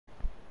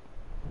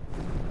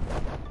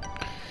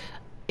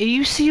Are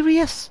you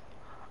serious?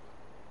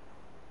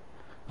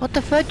 What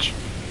the fudge?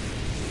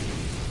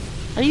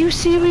 Are you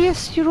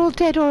serious? You're all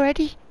dead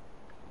already?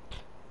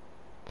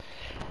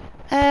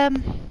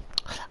 I'm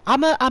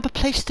a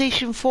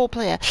PlayStation 4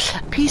 player.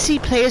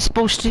 PC players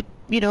supposed to,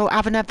 you know,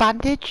 have an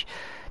advantage.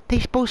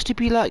 They're supposed to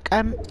be like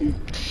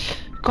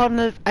got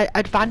an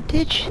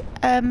advantage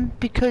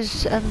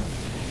because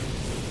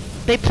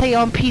they play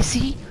on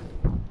PC.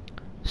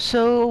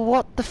 So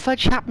what the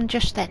fudge happened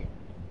just then?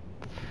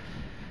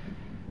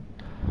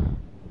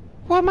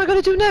 What am I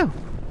gonna do now?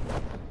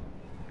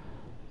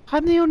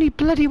 I'm the only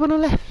bloody one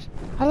left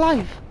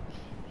alive.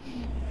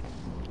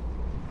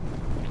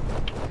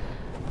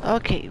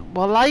 Okay,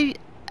 well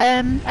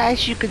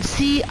as you can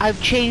see,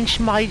 I've changed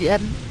my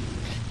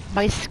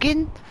my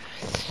skin,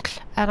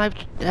 and I've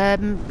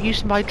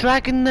used my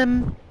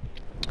dragon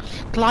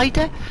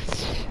glider,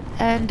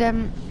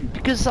 and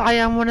because I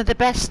am one of the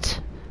best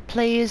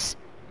players,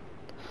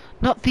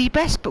 not the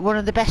best, but one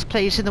of the best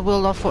players in the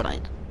world of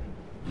Fortnite.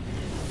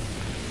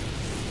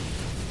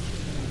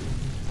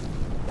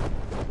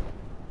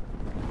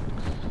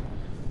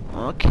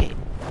 Okay.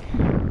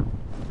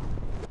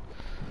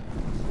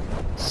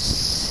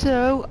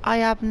 So, I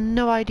have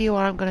no idea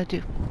what I'm gonna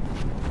do.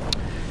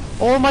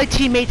 All my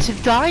teammates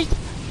have died.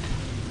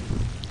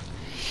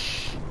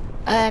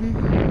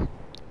 I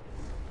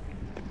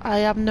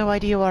have no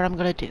idea what I'm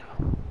gonna do.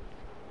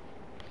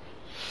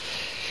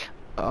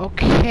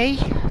 Okay,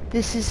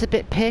 this is a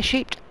bit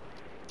pear-shaped.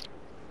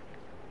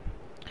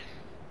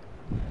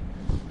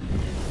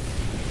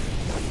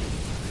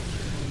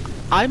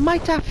 I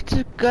might have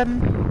to,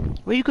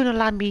 where are you gonna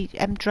land me,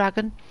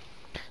 dragon?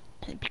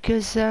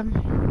 Because, I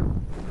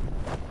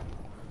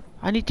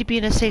need to be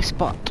in a safe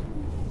spot.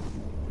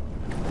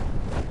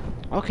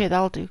 Okay,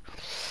 that'll do.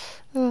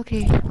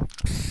 Okay.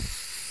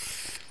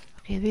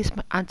 Okay, there's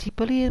my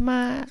anti-bullying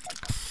mark.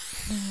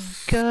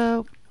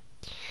 Go.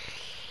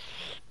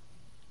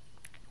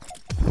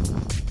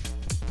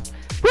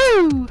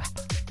 Woo!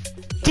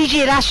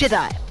 DJ, that's your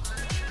die.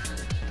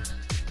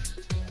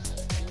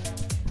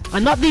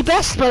 I'm not the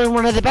best, but I'm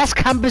one of the best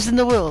campers in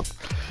the world.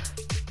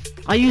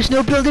 I use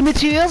no building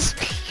materials,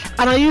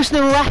 and I use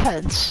no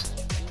weapons.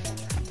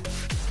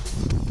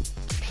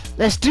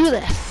 Let's do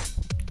this.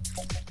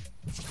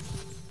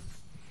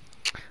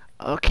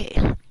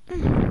 Okay.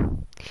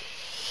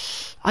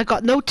 I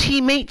got no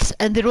teammates,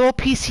 and they're all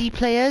PC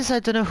players. I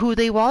don't know who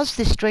they was.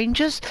 They're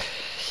strangers.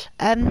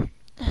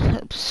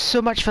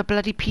 So much for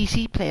bloody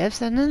PC players,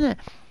 then, isn't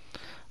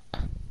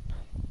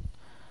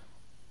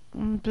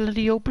it?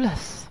 Bloody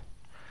hopeless.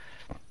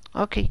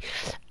 Okay.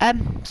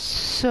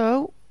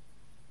 So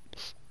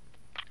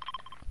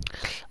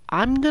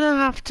I'm gonna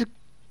have to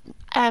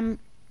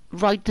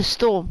ride the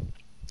storm,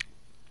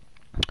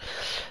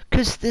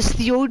 because this is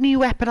the only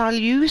weapon I'll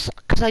use,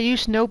 because I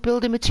use no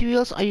building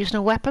materials, I use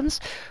no weapons,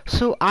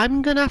 so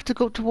I'm gonna have to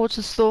go towards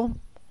the storm.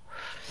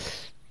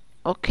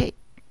 Okay.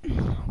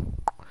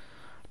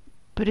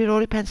 But it all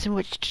depends on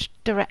which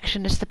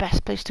direction is the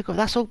best place to go.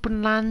 That's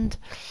open land.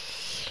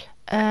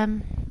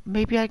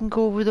 Maybe I can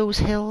go over those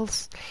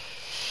hills.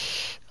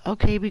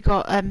 Okay, we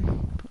got a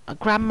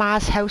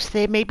grandma's house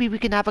there. Maybe we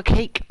can have a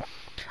cake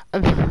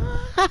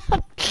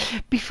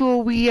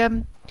before we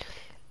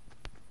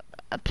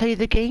play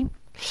the game.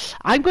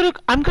 I'm going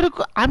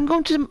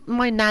to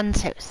my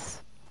nan's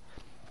house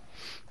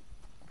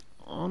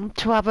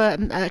to have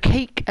a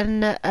cake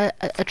and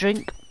a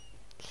drink.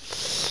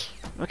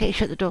 Okay,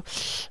 shut the door.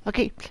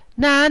 Okay,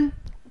 Nan.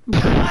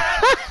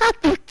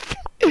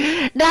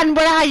 Nan,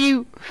 where are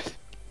you?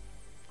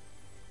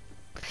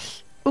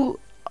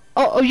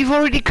 Oh, you've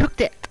already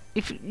cooked it.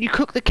 If you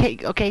cook the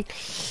cake, okay.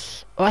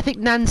 Oh, I think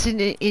Nan's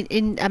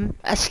in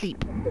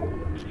asleep.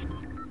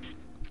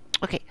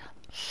 Okay.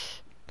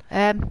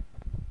 I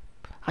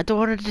don't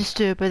want to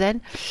disturb her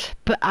then,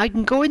 but I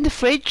can go in the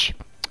fridge,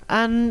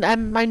 and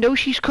I know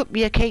she's cooked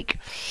me a cake,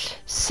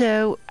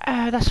 so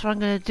that's what I'm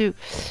gonna do.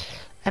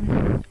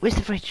 Where's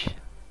the fridge?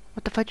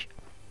 What the fudge?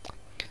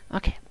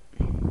 Okay.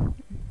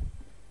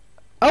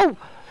 Oh,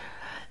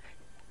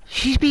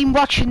 she's been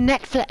watching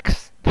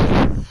Netflix.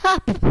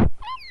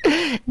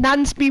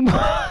 Nan's been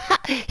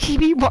she's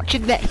been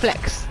watching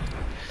Netflix.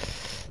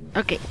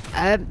 Okay,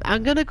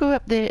 I'm gonna go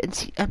up there and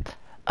see.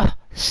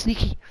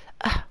 Sneaky.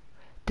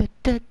 Da,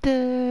 da,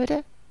 da,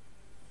 da.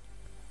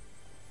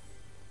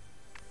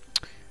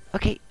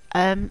 Okay.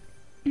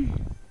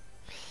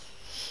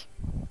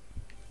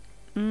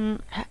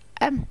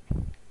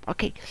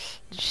 Okay.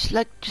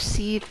 Just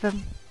see if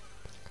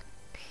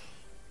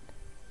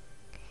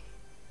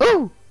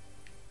Oh.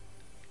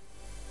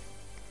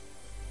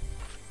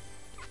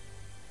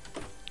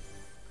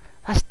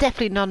 That's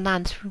definitely not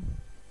Nan's room.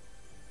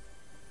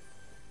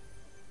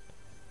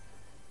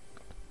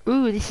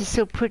 Ooh, this is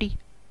so pretty.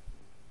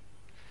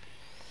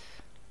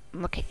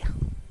 Okay.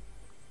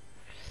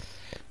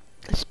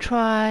 Let's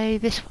try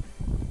this one.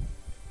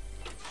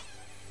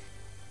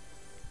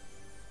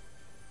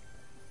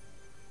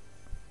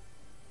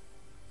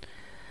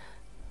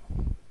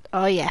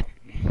 Oh yeah.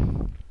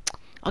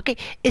 Okay,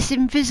 it's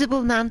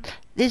invisible, Nan.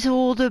 There's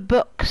all the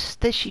books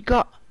that she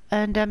got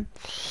and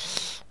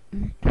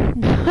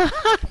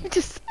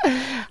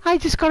I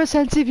just got a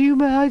sense of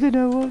humour. I don't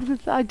know.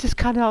 I just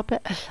can't help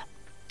it.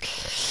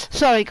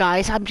 Sorry,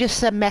 guys. I'm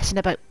just messing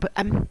about. But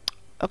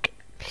okay.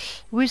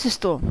 Where's the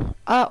storm?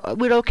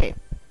 We're okay.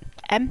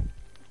 I'm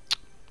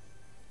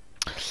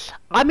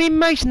in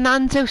my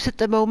nan's house at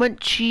the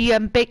moment. She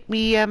baked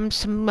me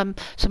some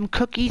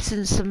cookies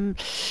and some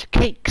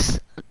cakes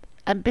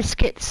and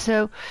biscuits.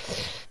 So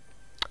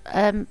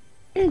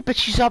but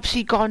she's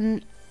obviously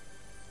gone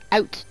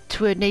out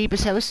to her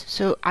neighbour's house.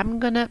 So I'm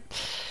gonna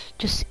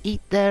just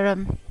eat their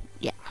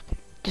yeah,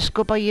 just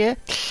go by here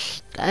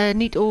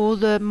and eat all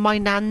my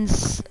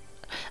nan's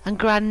and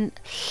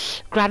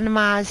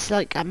grandma's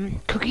like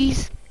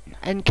cookies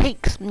and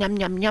cakes. Yum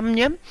yum yum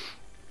yum.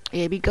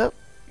 Here we go.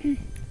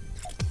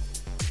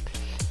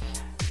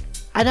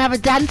 And have a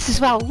dance as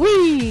well.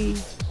 Whee!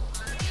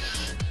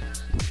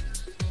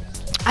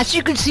 As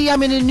you can see,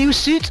 I'm in a new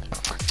suit.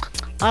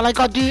 And I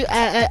got to do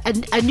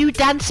a new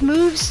dance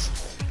moves.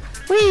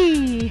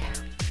 Whee!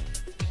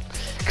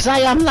 Because I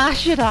am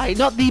Lash,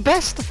 not the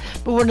best,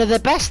 but one of the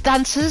best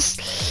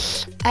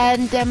dancers.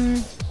 And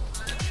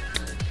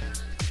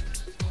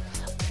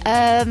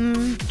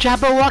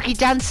Jabberwocky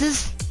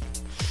dancers.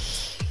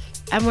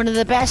 And one of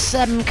the best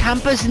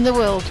campers in the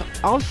world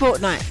on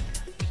Fortnite.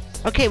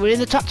 Okay, we're in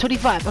the top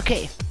 25,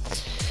 okay.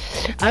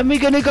 And we're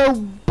gonna go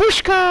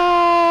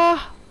Bushka!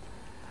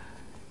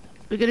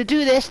 We're gonna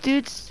do this,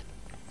 dudes.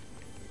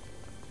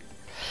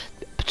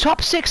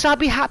 Top 6, I'll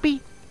be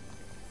happy.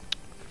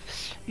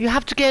 You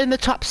have to get in the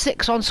top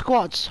 6 on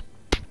squads.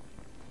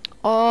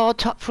 Or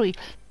top 3.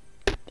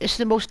 It's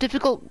the most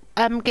difficult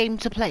game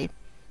to play.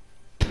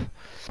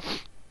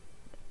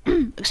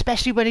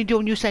 Especially when you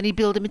don't use any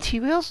building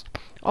materials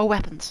or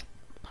weapons.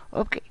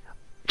 Okay.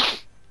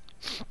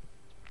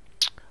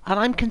 And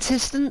I'm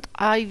consistent.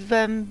 I've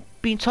been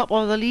top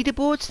on the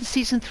leaderboards in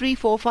season 3,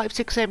 4, 5,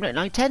 6, 7, 8,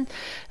 9, 10.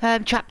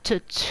 Chapter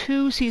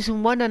 2,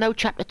 season 1, and now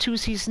chapter 2,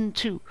 season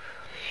 2.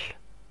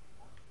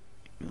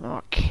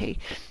 Okay.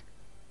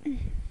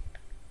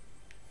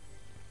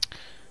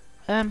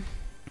 I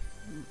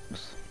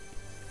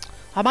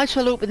might as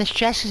well open this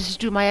chest and just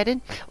do my head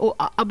in. Oh,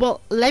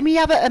 well, let me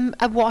have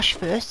a wash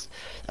first.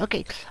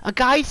 Okay,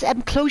 guys,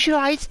 close your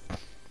eyes.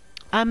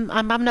 I'm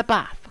having a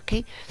bath.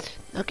 Okay,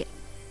 okay.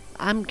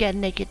 I'm getting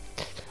naked.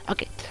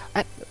 Okay.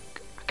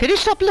 Can you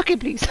stop looking,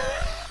 please?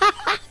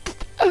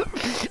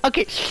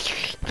 Okay.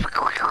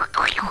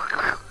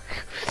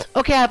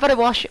 Okay, I've had a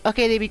wash.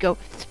 Okay, there we go.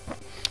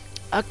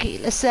 Okay,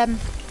 let's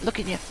look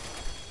in here.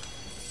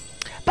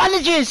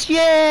 Bandages!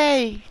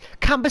 Yay!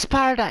 Campus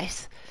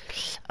paradise.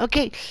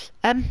 Okay.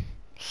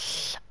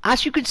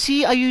 As you can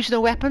see, I use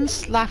no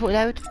weapons. Laugh out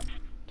loud.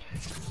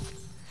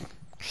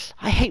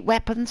 I hate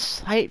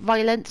weapons. I hate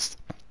violence.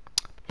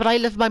 But I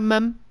love my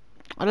mum.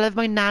 I love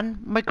my nan,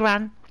 my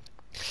gran,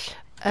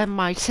 and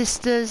my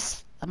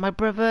sisters, and my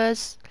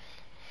brothers.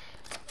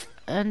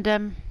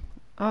 And,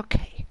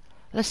 okay.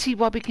 Let's see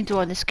what we can do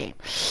on this game.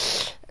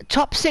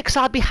 Top 6,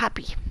 I'll be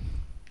happy.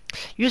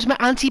 Use my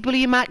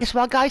anti-bullying mark as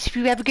well, guys. If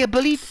you ever get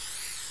bullied,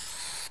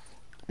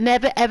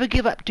 never ever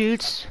give up,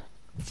 dudes.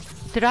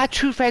 There are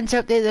true friends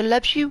out there that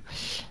loves you,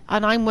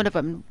 and I'm one of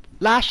them.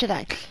 Last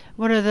year,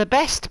 one of the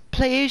best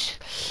players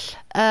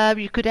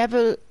you could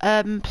ever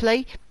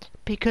play.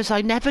 Because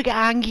I never get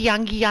angry.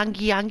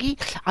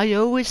 I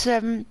always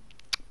have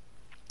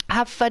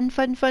fun,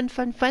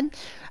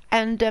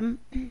 and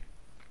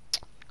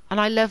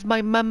I love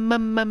my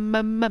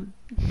mum.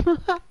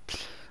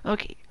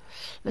 Okay,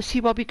 let's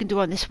see what we can do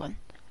on this one.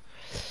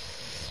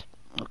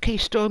 Okay,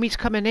 Stormy's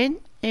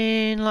coming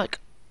in like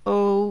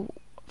 04,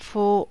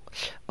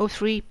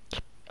 03,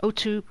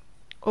 02,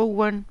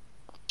 01,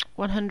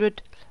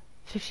 100,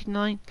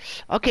 59.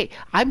 Okay,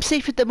 I'm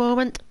safe at the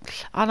moment,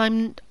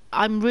 and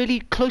I'm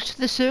really close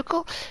to the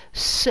circle.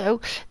 So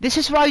this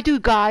is what I do,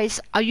 guys.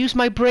 I use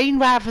my brain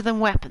rather than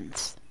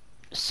weapons.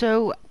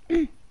 So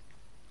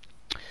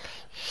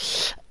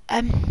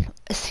let's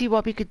see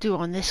what we could do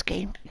on this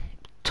game.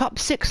 Top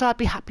 6, I'll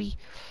be happy.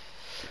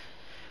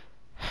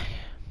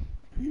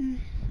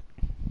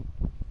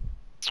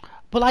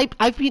 Well,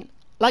 I've been,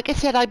 like I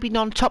said, I've been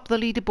on top of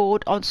the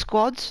leaderboard on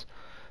squads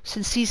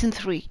since season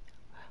 3,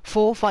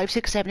 4, 5,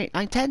 6, 7, 8,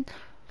 9, 10.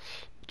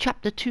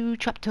 Chapter 2,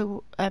 chapter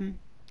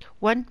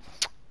 1,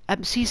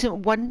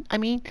 season 1, I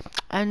mean,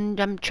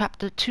 and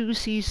chapter 2,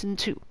 season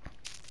 2.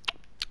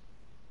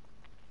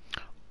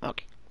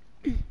 Okay.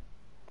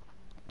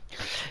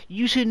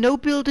 Using no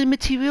building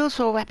materials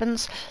or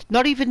weapons,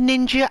 not even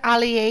Ninja,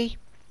 Ali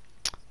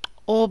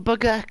or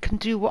Bugger can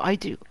do what I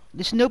do.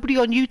 There's nobody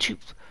on YouTube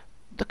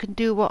that can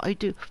do what I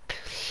do.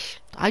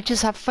 I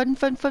just have fun.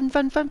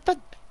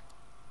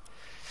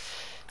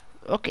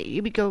 Okay,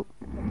 here we go.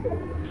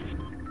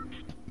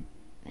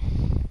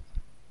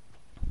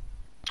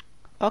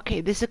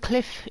 Okay, there's a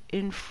cliff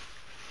in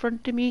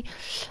front of me.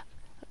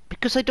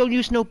 Because I don't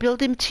use no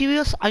building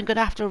materials, I'm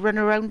gonna have to run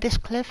around this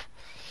cliff.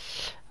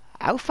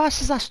 How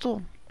fast is that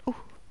storm? Oh,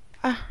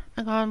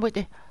 hang on, wait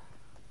there.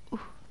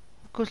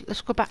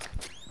 Let's go back.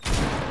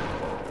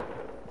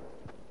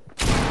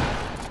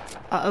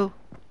 Uh-oh.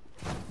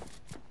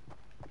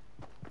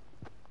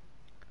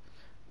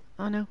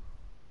 Oh no.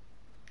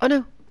 Oh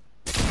no.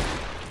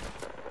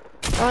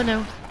 Oh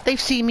no. They've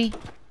seen me.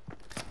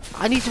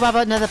 I need to have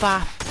another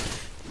bath.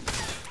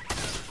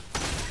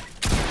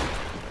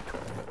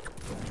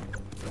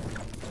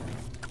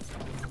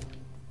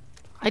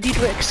 I need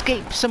to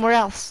escape somewhere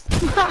else.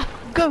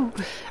 Go!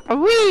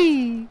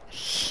 Whee!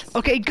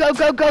 Okay, go,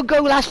 go, go,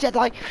 go, last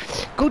Jedi.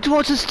 Go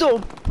towards the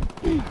storm.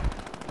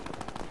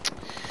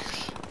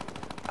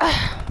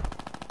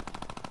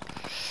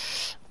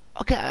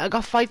 Okay, I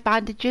got 5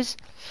 bandages.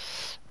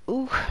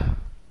 Ooh.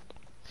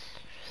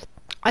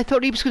 I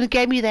thought he was going to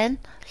get me then.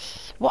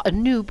 What a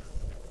noob.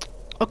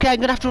 Okay, I'm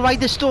going to have to ride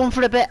the storm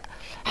for a bit.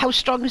 How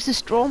strong is the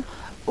storm?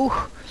 Ooh,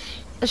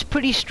 it's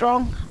pretty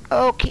strong.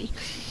 Okay.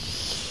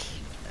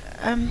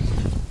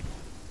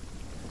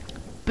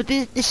 But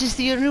this is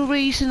the only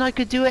reason I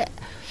could do it.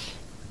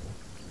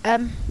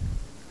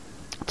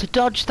 To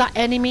dodge that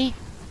enemy.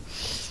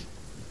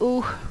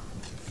 Ooh.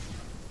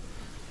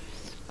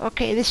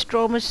 Okay, this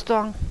storm is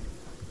strong.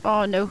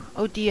 Oh no,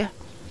 oh dear.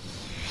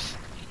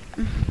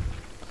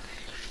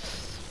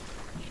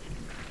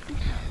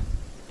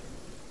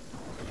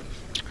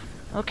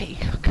 Okay,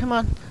 come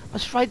on.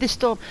 Let's ride this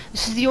storm.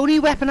 This is the only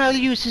weapon I'll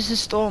use is the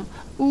storm.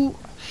 Ooh.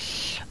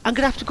 I'm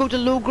gonna have to go to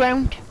low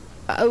ground.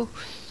 Uh-oh.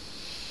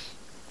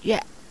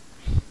 Yeah.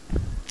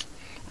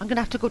 I'm gonna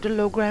have to go to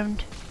low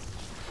ground.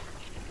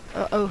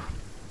 Uh-oh.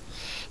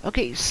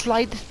 Okay,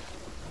 slide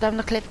down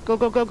the cliff. Go,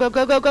 go, go, go,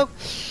 go, go, go.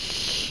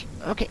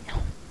 Okay.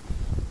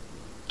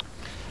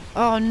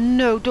 Oh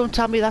no, don't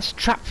tell me that's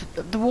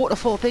trapped, the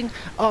waterfall thing.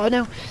 Oh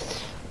no.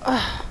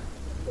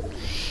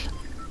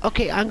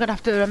 Okay, I'm gonna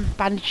have to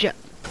bandage it.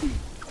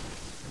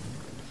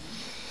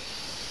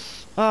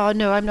 Oh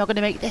no, I'm not gonna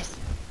make this.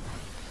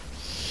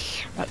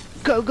 Right,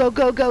 go, go,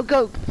 go, go,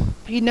 go.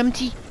 You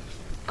numpty.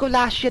 Go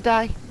last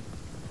Jedi.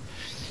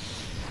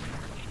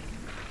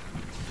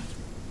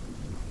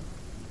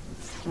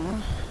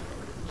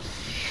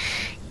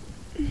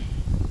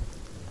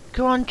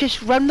 Go on,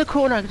 just run the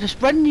corner.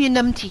 Just run, you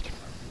numpty.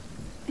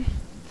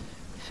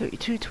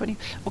 32, 20.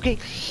 Okay,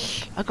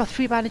 I've got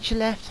 3 bandages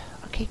left.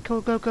 Okay, go,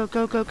 go, go,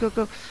 go, go, go,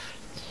 go.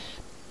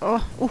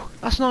 Oh,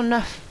 that's not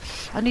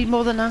enough. I need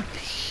more than that.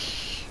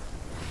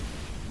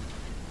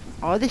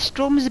 Oh, this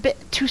storm is a bit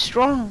too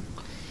strong.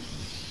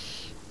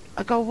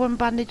 I got 1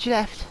 bandage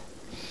left.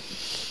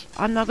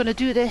 I'm not gonna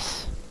do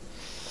this.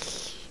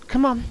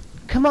 Come on,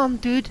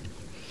 dude.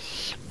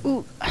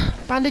 Ooh,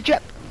 bandage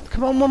up.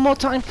 Come on, one more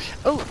time.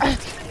 Oh,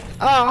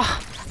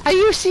 are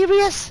you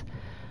serious?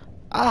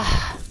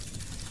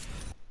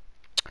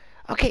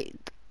 Okay,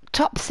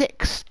 top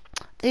 6.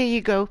 There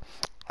you go.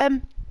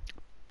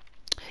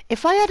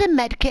 If I had a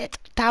medkit,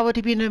 that would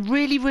have been a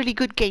really, really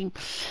good game.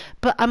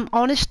 But I'm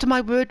honest to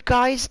my word,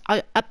 guys.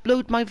 I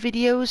upload my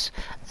videos.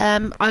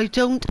 I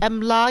don't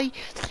lie.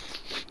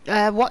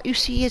 What you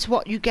see is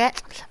what you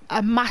get.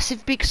 A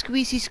massive big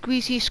squeezy,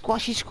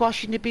 squashy,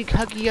 squash, and a big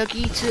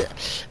huggy to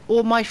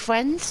all my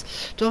friends.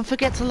 Don't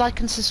forget to like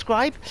and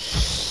subscribe.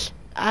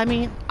 I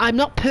mean, I'm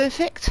not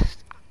perfect.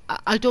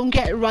 I don't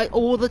get it right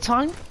all the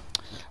time.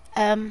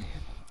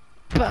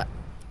 But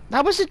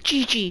that was a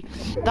GG.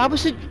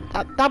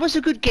 That was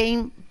a good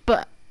game,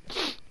 but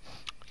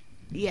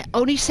yeah,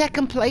 only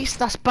 2nd place.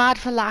 That's bad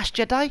for Last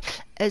Jedi,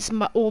 as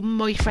all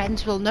my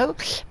friends will know.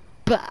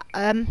 But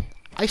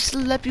I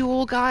still love you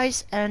all,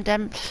 guys, and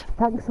thanks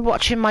for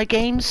watching my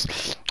games.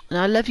 And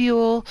I love you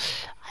all,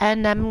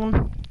 and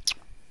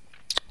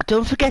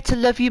don't forget to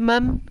love your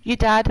mum, your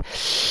dad,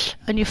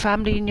 and your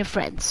family and your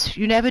friends.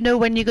 You never know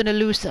when you're going to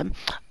lose them.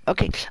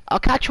 Okay, I'll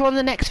catch you on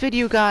the next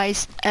video,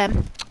 guys.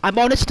 I'm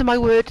honest to my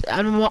word,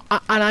 and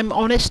I'm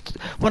honest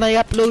when I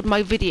upload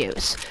my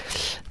videos.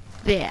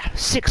 There,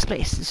 6th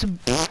place.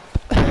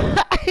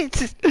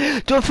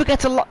 Don't forget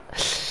to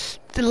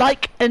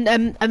like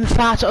and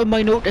fart on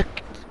my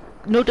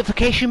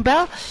notification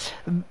bell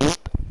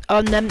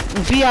on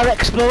VR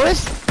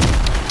Explorers.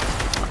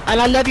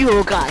 And I love you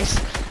all, guys.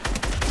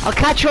 I'll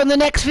catch you on the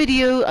next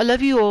video. I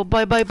love you all.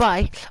 Bye, bye,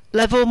 bye.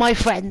 Love all my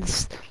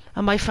friends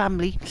and my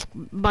family.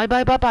 Bye,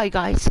 bye, bye, bye,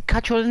 guys.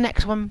 Catch you on the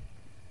next one.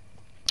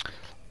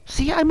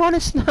 See, I'm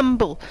honest and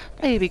humble.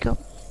 There we go.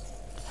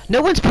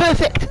 No one's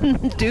perfect,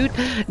 dude.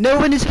 No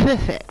one is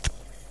perfect.